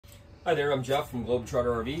Hi there, I'm Jeff from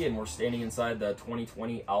Globetrotter RV, and we're standing inside the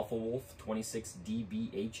 2020 Alpha Wolf 26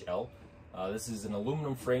 DBHL. This is an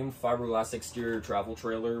aluminum framed fiberglass exterior travel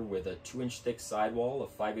trailer with a 2-inch thick sidewall, a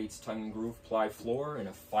 5/8 tongue and groove ply floor, and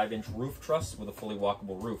a 5-inch roof truss with a fully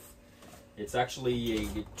walkable roof. It's actually a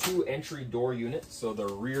 2-entry door unit, so the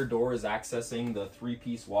rear door is accessing the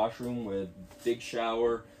 3-piece washroom with big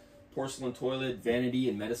shower, porcelain toilet, vanity,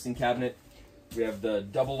 and medicine cabinet. We have the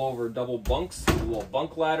double bunks, a little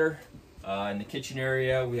bunk ladder. In the kitchen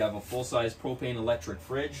area, we have a full-size propane electric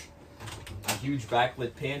fridge, a huge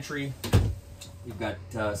backlit pantry. We've got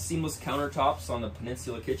seamless countertops on the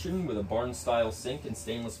Peninsula kitchen with a barn-style sink and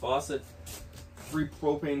stainless faucet, 3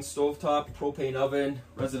 propane stovetop, propane oven,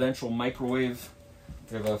 residential microwave.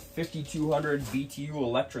 We have a 5200 BTU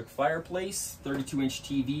electric fireplace, 32-inch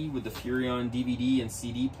TV with the Furrion DVD and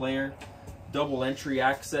CD player, double entry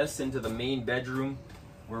access into the main bedroom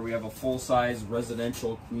where we have a full-size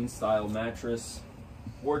residential queen style mattress,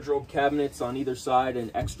 wardrobe cabinets on either side,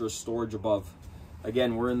 and extra storage above.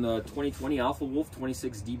 Again, we're in the 2020 Alpha Wolf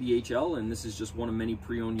 26 DBHL, and this is just one of many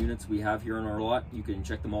pre-owned units we have here on our lot. You can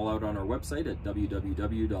check them all out on our website at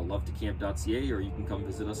www.lovetocamp.ca, or you can come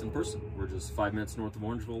visit us in person. We're just 5 minutes north of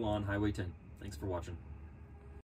Orangeville on Highway 10. Thanks for watching.